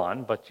go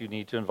on, but you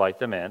need to invite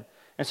them in.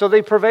 And so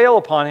they prevail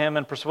upon him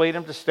and persuade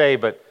him to stay,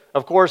 but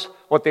of course,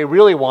 what they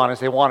really want is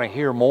they want to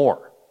hear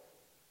more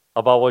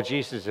about what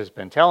Jesus has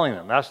been telling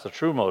them. That's the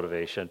true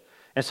motivation.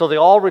 And so they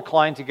all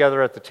recline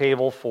together at the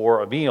table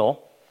for a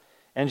meal,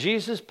 and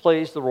Jesus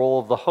plays the role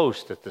of the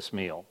host at this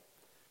meal.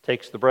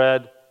 Takes the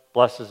bread,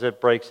 blesses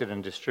it, breaks it,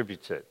 and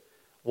distributes it.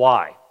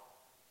 Why?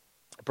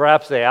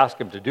 Perhaps they ask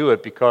him to do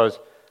it because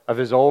of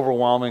his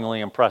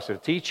overwhelmingly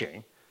impressive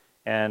teaching,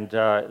 and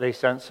they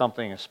sense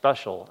something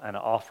special and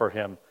offer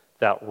him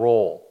that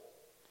role.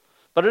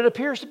 But it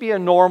appears to be a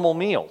normal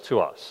meal to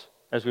us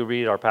as we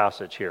read our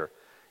passage here.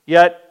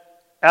 Yet,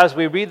 as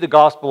we read the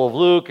Gospel of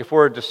Luke, if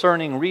we're a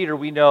discerning reader,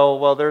 we know,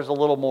 well, there's a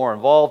little more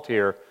involved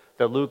here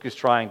that Luke is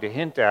trying to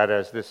hint at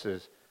as this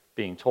is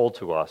being told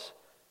to us.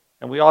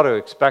 And we ought to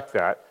expect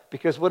that,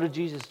 because what did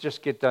Jesus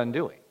just get done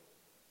doing?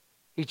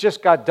 He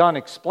just got done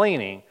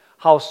explaining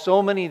how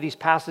so many of these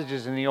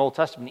passages in the Old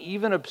Testament,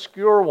 even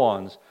obscure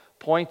ones,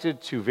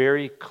 pointed to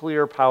very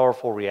clear,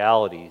 powerful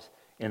realities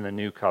in the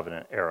New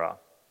Covenant era.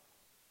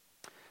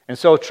 And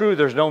so, true,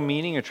 there's no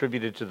meaning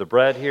attributed to the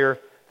bread here.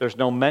 There's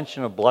no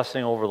mention of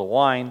blessing over the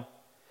wine.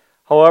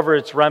 However,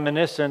 it's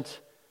reminiscent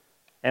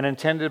and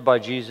intended by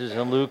Jesus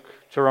in Luke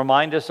to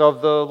remind us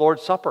of the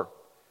Lord's Supper.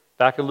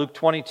 Back in Luke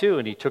 22,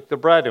 and he took the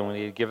bread, and when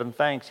he had given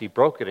thanks, he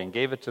broke it and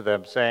gave it to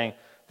them, saying,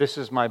 "This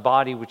is my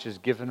body which is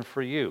given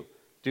for you.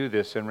 Do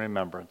this in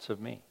remembrance of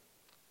me."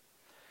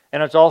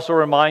 And it also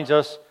reminds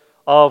us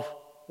of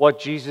what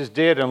Jesus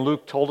did, and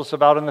Luke told us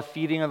about in the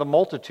feeding of the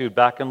multitude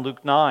back in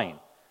Luke 9.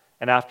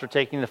 And after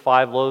taking the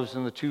 5 loaves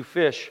and the 2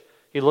 fish,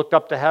 he looked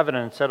up to heaven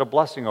and said a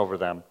blessing over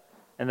them.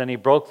 And then he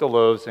broke the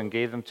loaves and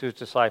gave them to his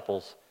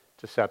disciples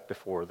to set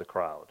before the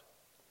crowd.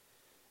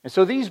 And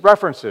so these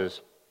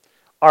references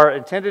are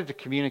intended to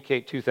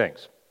communicate 2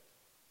 things.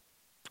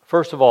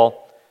 First of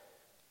all,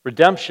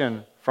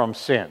 redemption from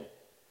sin.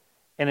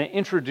 And it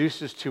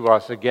introduces to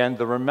us, again,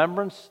 the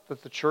remembrance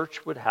that the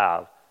church would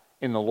have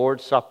in the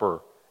Lord's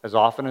Supper as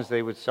often as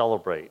they would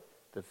celebrate,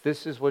 that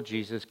this is what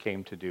Jesus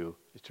came to do,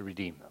 is to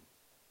redeem them.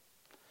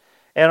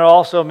 And it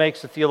also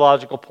makes the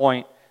theological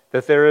point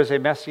that there is a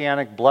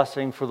messianic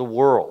blessing for the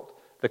world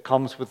that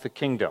comes with the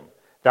kingdom.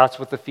 That's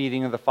what the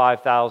feeding of the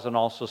 5,000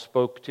 also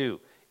spoke to.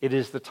 It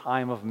is the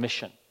time of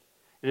mission.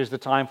 It is the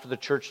time for the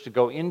church to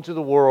go into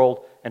the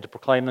world and to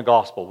proclaim the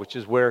gospel, which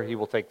is where he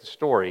will take the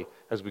story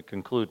as we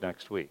conclude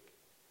next week.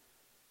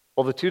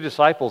 Well, the 2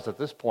 disciples at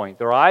this point,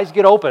 their eyes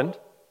get opened.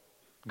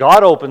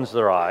 God opens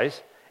their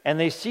eyes, and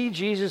they see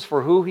Jesus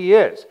for who he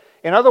is.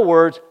 In other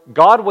words,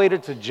 God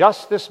waited to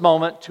just this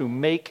moment to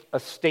make a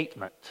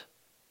statement.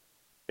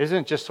 It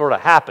didn't just sort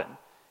of happen.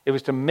 It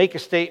was to make a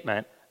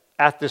statement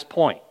at this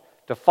point,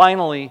 to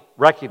finally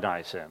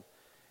recognize him.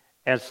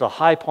 And it's the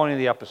high point of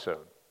the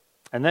episode.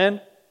 And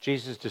then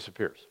Jesus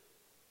disappears.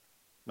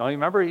 Now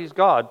remember, he's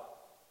God.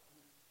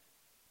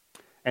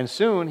 And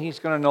soon he's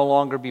going to no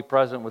longer be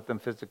present with them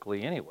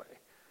physically anyway,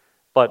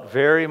 but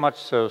very much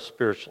so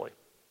spiritually.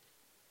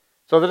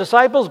 So the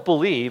disciples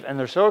believe, and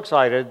they're so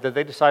excited that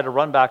they decide to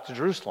run back to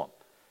Jerusalem.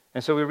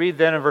 And so we read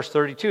then in verse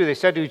 32, they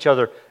said to each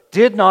other,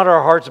 "Did not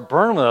our hearts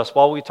burn with us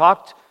while he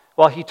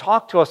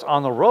talked to us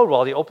on the road,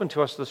 while he opened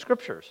to us the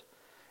Scriptures?"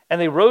 And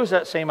they rose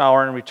that same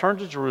hour and returned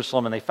to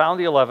Jerusalem, and they found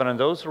the 11 and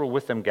those who were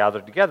with them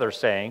gathered together,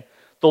 saying,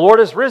 "The Lord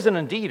has risen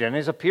indeed and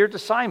has appeared to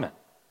Simon."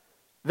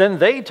 Then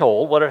they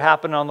told what had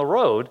happened on the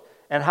road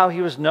and how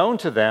he was known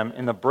to them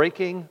in the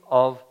breaking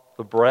of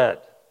the bread.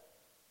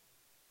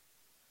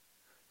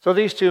 So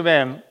these two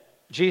men,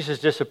 Jesus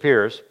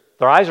disappears.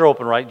 Their eyes are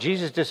open, right?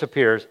 Jesus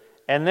disappears.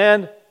 And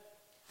then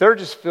they're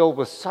just filled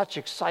with such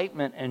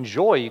excitement and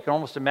joy. You can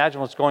almost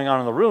imagine what's going on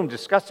in the room,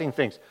 discussing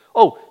things.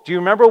 "Oh, do you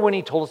remember when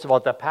he told us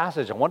about that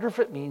passage? I wonder if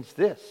it means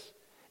this.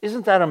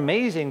 Isn't that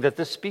amazing that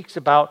this speaks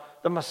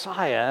about the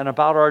Messiah and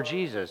about our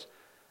Jesus?"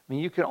 I mean,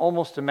 you can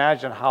almost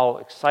imagine how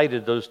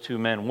excited those two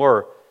men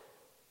were.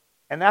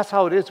 And that's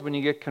how it is when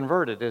you get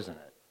converted, isn't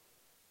it?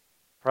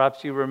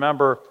 Perhaps you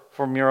remember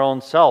from your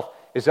own self,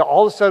 is that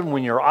all of a sudden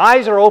when your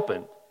eyes are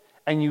open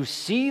and you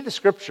see the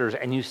Scriptures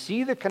and you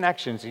see the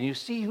connections and you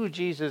see who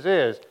Jesus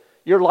is,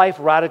 your life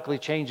radically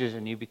changes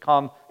and you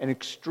become an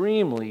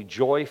extremely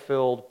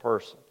joy-filled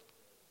person.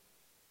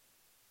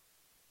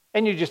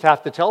 And you just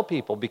have to tell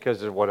people,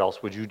 because what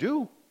else would you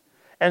do?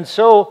 And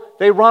so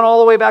they run all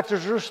the way back to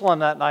Jerusalem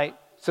that night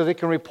so they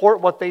can report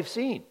what they've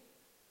seen.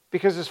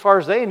 Because as far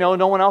as they know,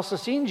 no one else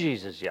has seen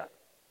Jesus yet.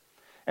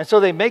 And so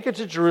they make it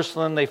to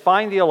Jerusalem, they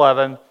find the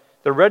 11,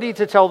 they're ready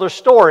to tell their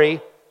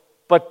story,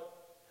 but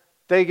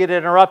they get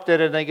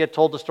interrupted and they get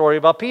told the story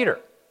about Peter,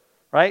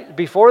 right?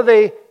 Before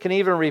they can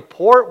even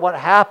report what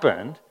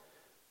happened,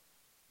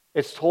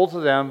 it's told to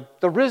them,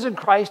 the risen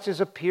Christ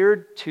has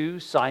appeared to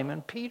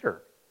Simon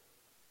Peter.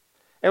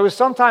 It was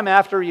sometime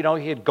after, he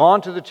had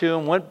gone to the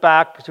tomb, went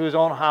back to his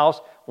own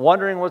house,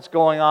 wondering what's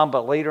going on,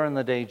 but later in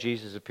the day,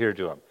 Jesus appeared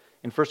to him.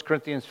 In 1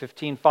 Corinthians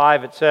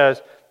 15:5, it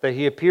says that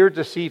he appeared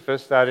to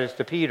Cephas, that is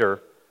to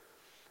Peter,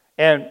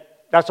 and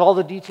that's all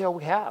the detail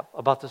we have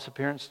about this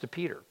appearance to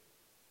Peter.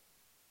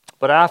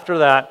 But after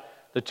that,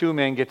 the two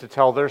men get to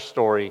tell their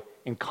story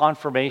in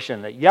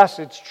confirmation that, yes,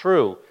 it's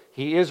true,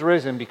 he is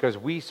risen because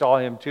we saw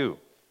him too.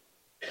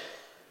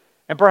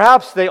 And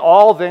perhaps they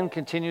all then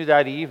continue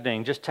that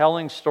evening just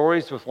telling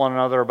stories with one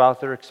another about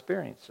their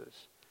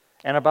experiences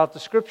and about the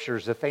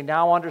Scriptures that they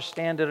now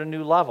understand at a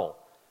new level,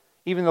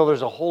 even though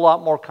there's a whole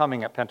lot more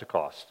coming at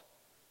Pentecost.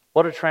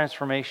 What a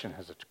transformation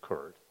has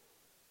occurred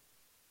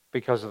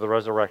because of the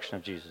resurrection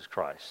of Jesus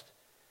Christ.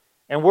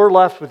 And we're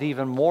left with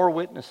even more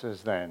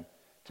witnesses then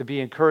to be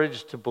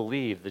encouraged to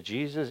believe that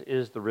Jesus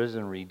is the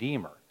risen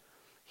Redeemer.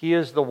 He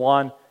is the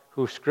one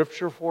who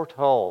Scripture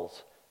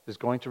foretells is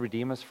going to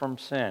redeem us from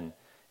sin.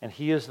 And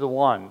he is the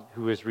one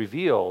who is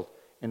revealed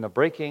in the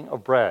breaking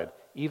of bread,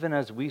 even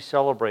as we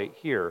celebrate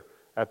here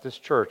at this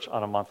church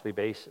on a monthly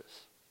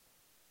basis.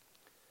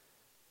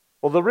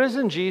 Well, the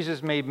risen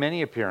Jesus made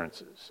many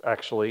appearances,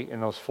 actually,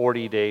 in those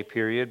 40-day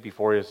period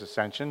before his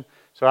ascension.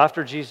 So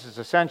after Jesus'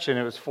 ascension,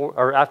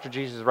 after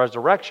Jesus'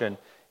 resurrection,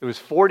 it was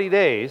 40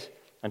 days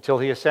until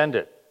he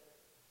ascended.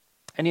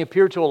 And he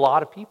appeared to a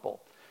lot of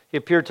people. He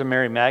appeared to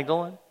Mary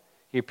Magdalene.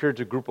 He appeared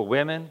to a group of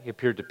women. He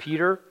appeared to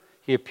Peter.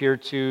 He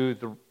appeared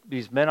to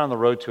these men on the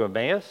road to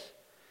Emmaus.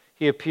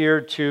 He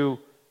appeared to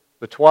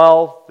the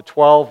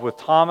 12 with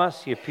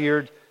Thomas. He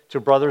appeared to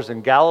brothers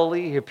in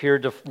Galilee. He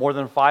appeared to more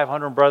than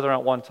 500 brethren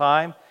at one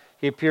time.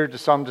 He appeared to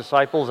some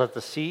disciples at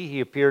the sea. He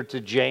appeared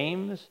to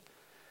James.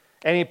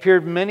 And he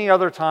appeared many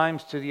other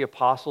times to the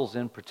apostles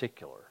in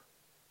particular.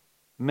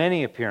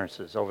 Many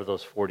appearances over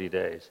those 40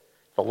 days.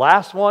 The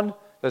last one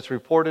that's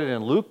reported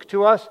in Luke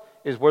to us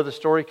is where the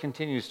story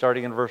continues,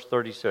 starting in verse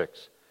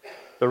 36.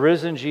 The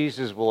risen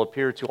Jesus will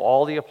appear to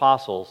all the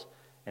apostles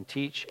and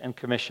teach and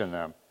commission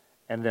them.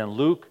 And then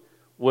Luke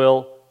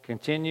will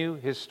continue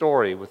his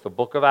story with the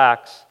book of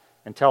Acts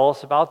and tell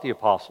us about the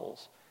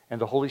apostles and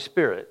the Holy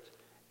Spirit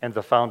and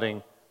the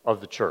founding of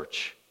the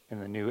church in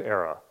the new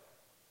era.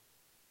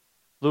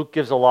 Luke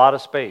gives a lot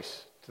of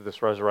space to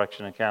this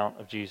resurrection account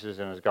of Jesus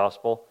in his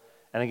gospel.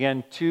 And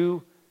again,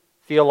 two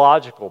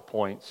theological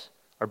points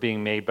are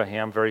being made by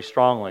him very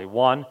strongly.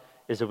 One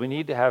is that we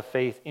need to have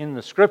faith in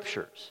the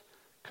Scriptures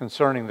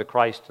concerning the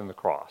Christ and the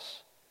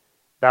cross.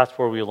 That's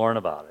where we learn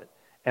about it.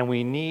 And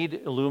we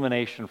need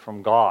illumination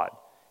from God.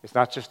 It's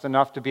not just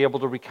enough to be able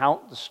to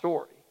recount the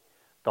story.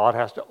 God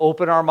has to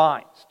open our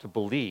minds to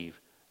believe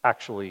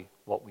actually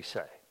what we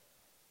say.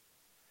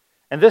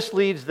 And this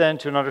leads then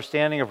to an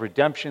understanding of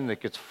redemption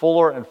that gets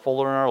fuller and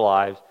fuller in our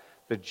lives,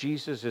 that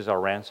Jesus is our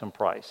ransom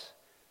price,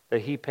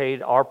 that he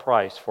paid our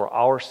price for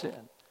our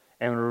sin,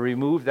 and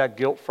remove that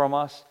guilt from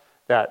us,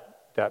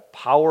 that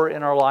power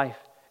in our life,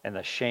 and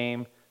the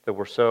shame that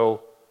we're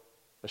so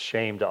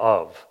ashamed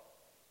of.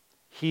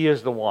 He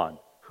is the one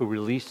who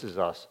releases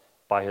us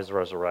by his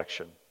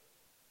resurrection.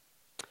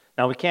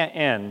 Now, we can't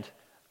end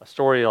a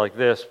story like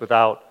this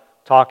without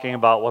talking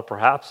about what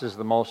perhaps is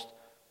the most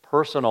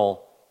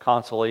personal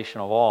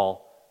consolation of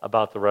all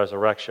about the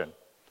resurrection.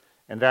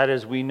 And that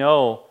is, we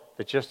know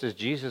that just as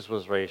Jesus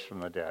was raised from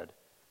the dead,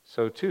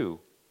 so too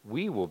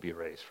we will be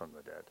raised from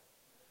the dead.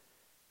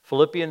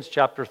 Philippians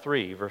chapter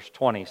 3, verse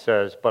 20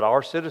 says, "But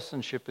our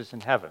citizenship is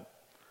in heaven,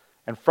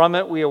 and from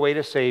it we await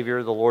a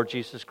Savior, the Lord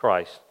Jesus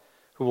Christ,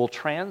 who will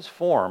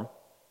transform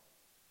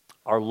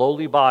our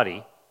lowly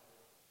body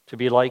to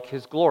be like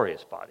his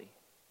glorious body,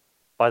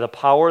 by the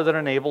power that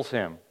enables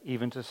him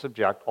even to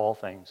subject all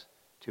things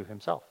to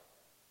himself."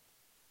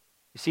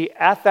 You see,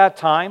 at that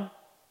time,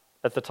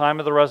 at the time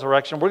of the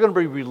resurrection, we're going to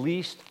be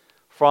released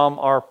from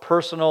our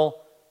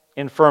personal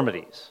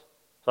infirmities.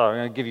 So I'm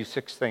going to give you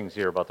 6 things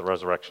here about the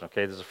resurrection,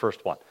 okay? This is the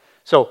first one.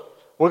 So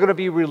we're going to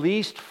be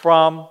released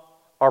from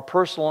our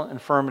personal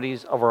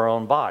infirmities of our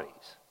own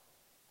bodies.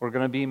 We're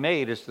going to be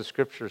made, as the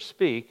scriptures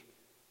speak,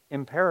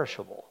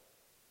 imperishable.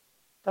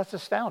 That's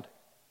astounding.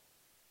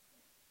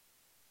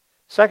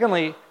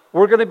 Secondly,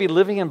 we're going to be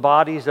living in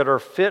bodies that are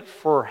fit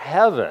for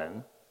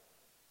heaven,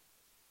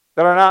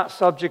 that are not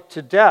subject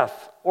to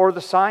death or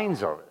the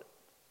signs of it,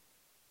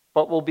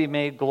 but will be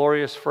made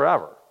glorious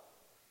forever,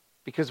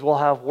 because we'll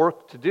have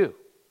work to do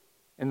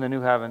in the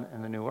new heaven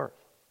and the new earth.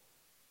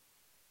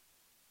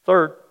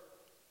 Third,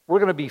 we're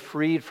going to be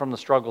freed from the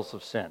struggles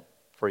of sin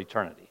for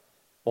eternity.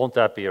 Won't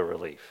that be a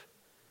relief?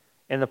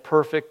 In the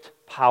perfect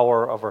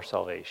power of our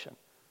salvation.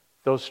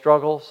 Those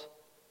struggles,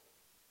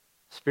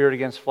 spirit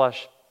against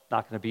flesh,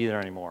 not going to be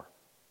there anymore.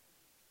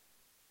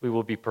 We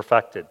will be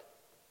perfected.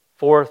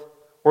 Fourth,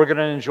 we're going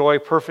to enjoy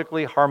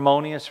perfectly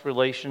harmonious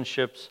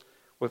relationships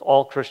with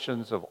all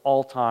Christians of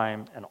all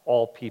time and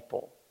all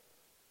people,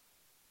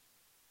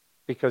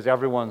 because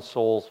everyone's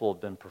souls will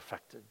have been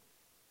perfected.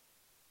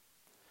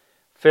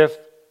 Fifth,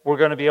 we're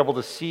going to be able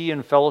to see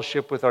and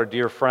fellowship with our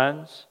dear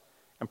friends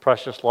and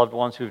precious loved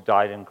ones who've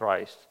died in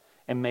Christ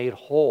and made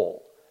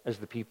whole as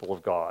the people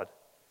of God.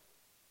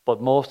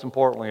 But most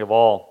importantly of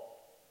all,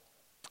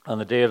 on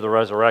the day of the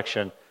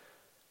resurrection,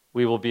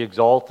 we will be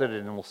exalted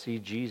and will see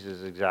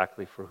Jesus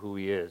exactly for who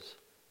he is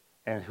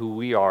and who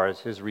we are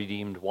as his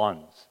redeemed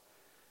ones.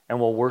 And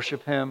we'll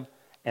worship him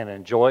and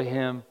enjoy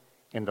him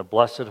in the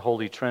blessed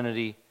Holy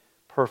Trinity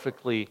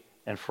perfectly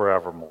and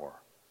forevermore.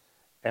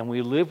 And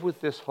we live with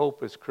this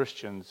hope as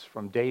Christians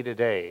from day to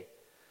day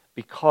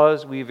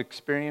because we've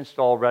experienced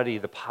already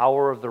the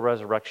power of the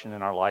resurrection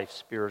in our life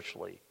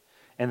spiritually,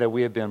 and that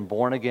we have been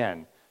born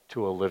again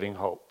to a living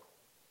hope.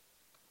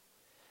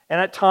 And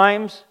at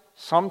times,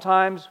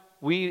 sometimes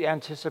we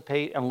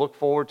anticipate and look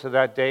forward to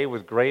that day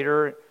with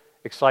greater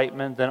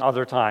excitement than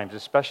other times,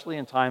 especially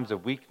in times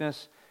of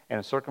weakness and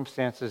in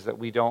circumstances that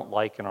we don't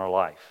like in our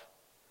life.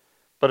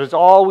 But it's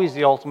always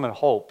the ultimate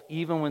hope.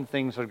 Even when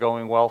things are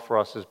going well for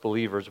us as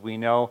believers, we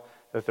know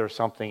that there's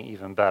something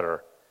even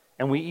better.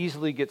 And we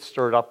easily get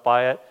stirred up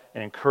by it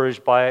and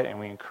encouraged by it, and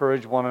we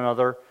encourage one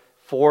another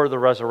for the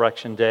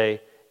resurrection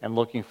day and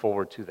looking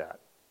forward to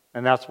that.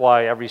 And that's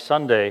why every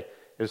Sunday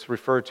is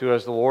referred to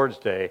as the Lord's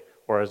Day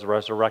or as the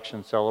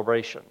resurrection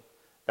celebration.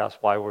 That's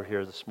why we're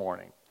here this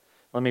morning.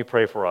 Let me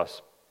pray for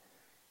us.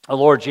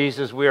 Lord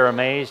Jesus, we are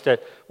amazed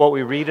at what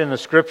we read in the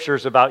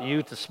scriptures about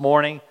you this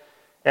morning.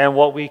 And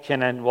what we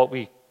can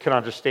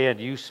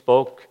understand, you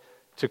spoke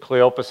to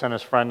Cleopas and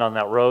his friend on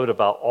that road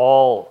about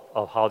all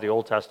of how the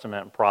Old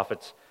Testament and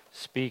prophets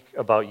speak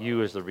about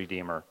you as the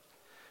Redeemer.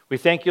 We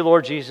thank you,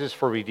 Lord Jesus,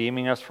 for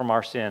redeeming us from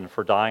our sin,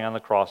 for dying on the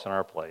cross in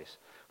our place,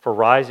 for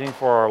rising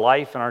for our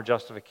life and our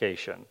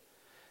justification.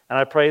 And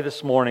I pray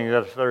this morning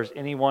that if there's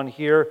anyone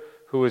here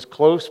who is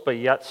close but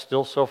yet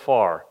still so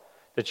far,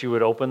 that you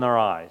would open their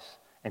eyes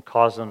and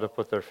cause them to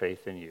put their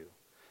faith in you.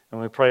 And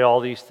we pray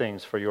all these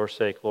things for your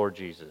sake, Lord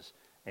Jesus.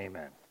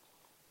 Amen.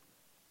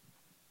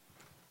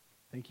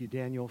 Thank you,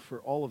 Daniel,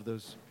 for all of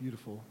those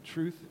beautiful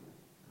truth,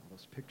 all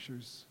those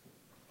pictures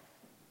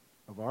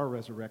of our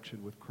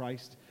resurrection with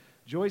Christ.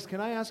 Joyce,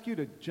 can I ask you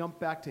to jump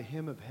back to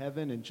Hymn of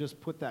Heaven and just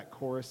put that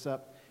chorus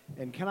up?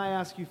 And can I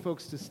ask you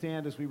folks to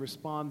stand as we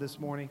respond this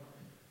morning?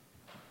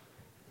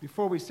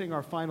 Before we sing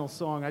our final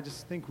song, I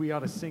just think we ought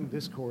to sing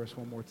this chorus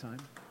one more time.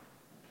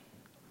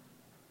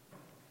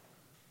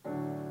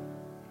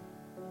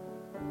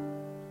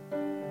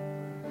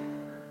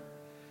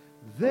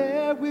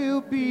 There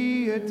will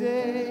be a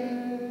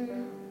day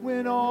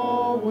when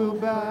all will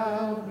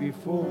bow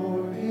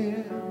before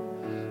Him.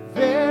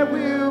 There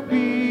will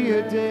be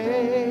a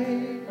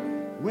day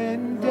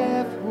when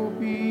death will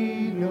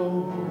be no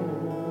more.